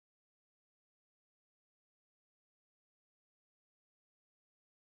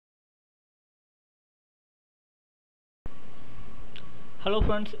Hello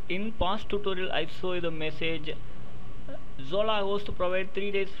friends, in past tutorial I saw you the message Zola host provide 3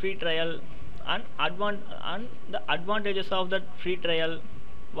 days free trial and the advantages of that free trial.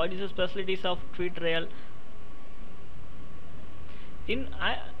 What is the specialties of free trial? In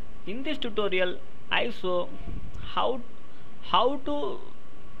in this tutorial I saw how to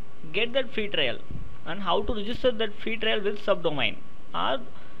get that free trial and how to register that free trial with subdomain or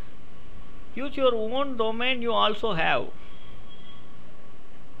use your own domain you also have.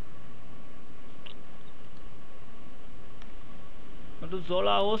 Go to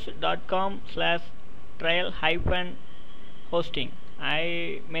zolahost.com/trial-hosting.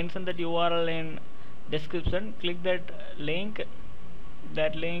 I mentioned that URL in description. Click that link.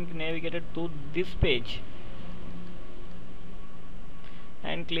 That link navigated to this page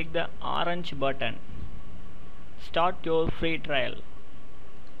and click the orange button. Start your free trial.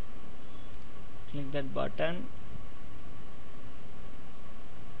 Click that button.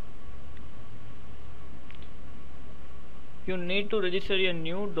 You need to register a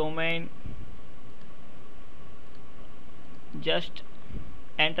new domain. Just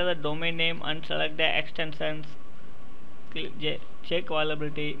enter the domain name and select the extensions. Check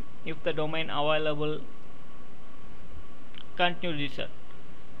availability. If the domain available, continue register.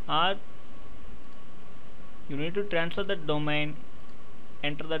 Or you need to transfer the domain.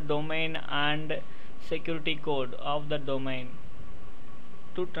 Enter the domain and security code of the domain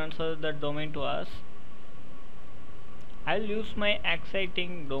to transfer the domain to us. I'll use my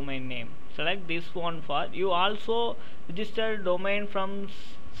exciting domain name. Select this one for you. Also register domain from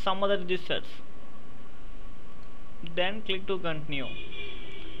some other registers. Then click to continue.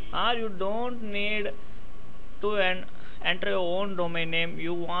 Or you don't need to enter your own domain name.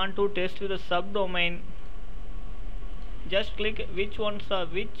 You want to test with a subdomain. Just click which one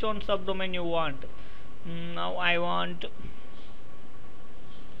subdomain you want. Now I want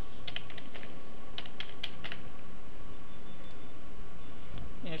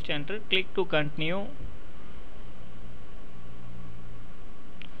just enter. Click to continue.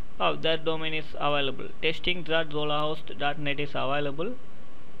 Oh, that domain is available. Testing.zolahost.net is available.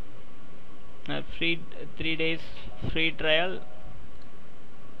 Free 3 days free trial.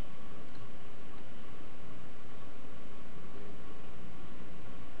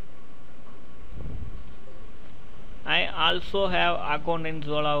 I also have account in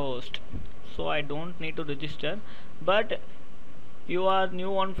Zolahost, so I don't need to register. But you are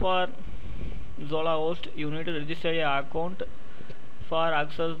new one for Zolahost, you need to register your account for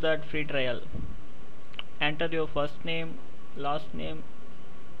access that free trial. Enter your first name, last name,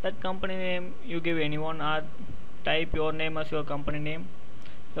 that company name you give anyone, or type your name as your company name,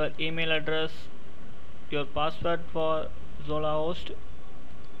 your email address, your password for Zolahost.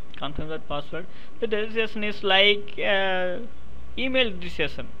 Confirm that password. The registration is like email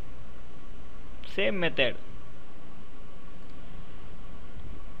registration. Same method.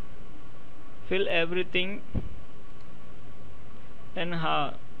 Fill everything. Then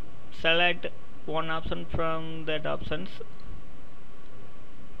select one option from that options.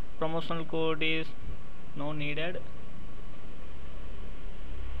 Promotional code is no needed.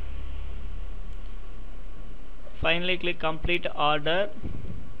 Finally click complete order.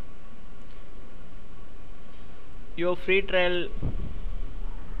 Your free trial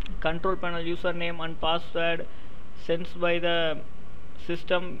control panel username and password sent by the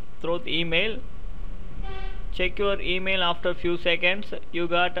system through email. Check your email after few seconds. You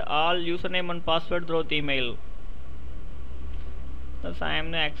got all username and password through email. Thus I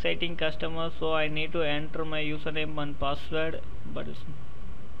am the exciting customer, so I need to enter my username and password, but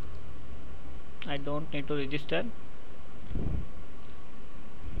I don't need to register.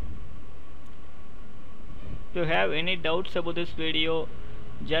 If you have any doubts about this video,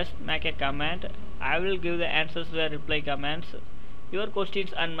 just make a comment. I will give the answers to the reply comments. Your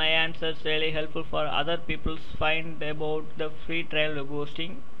questions and my answers really helpful for other people find about the free trial web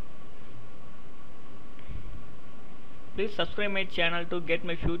hosting. Please subscribe my channel to get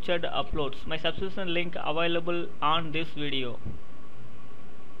my future uploads. My subscription link available on this video.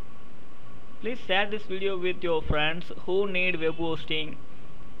 Please share this video with your friends who need web hosting,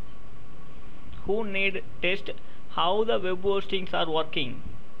 who need test how the web hostings are working.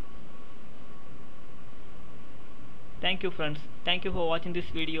 Thank you friends. Thank you for watching this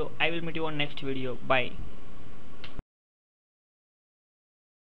video. I will meet you on next video. Bye.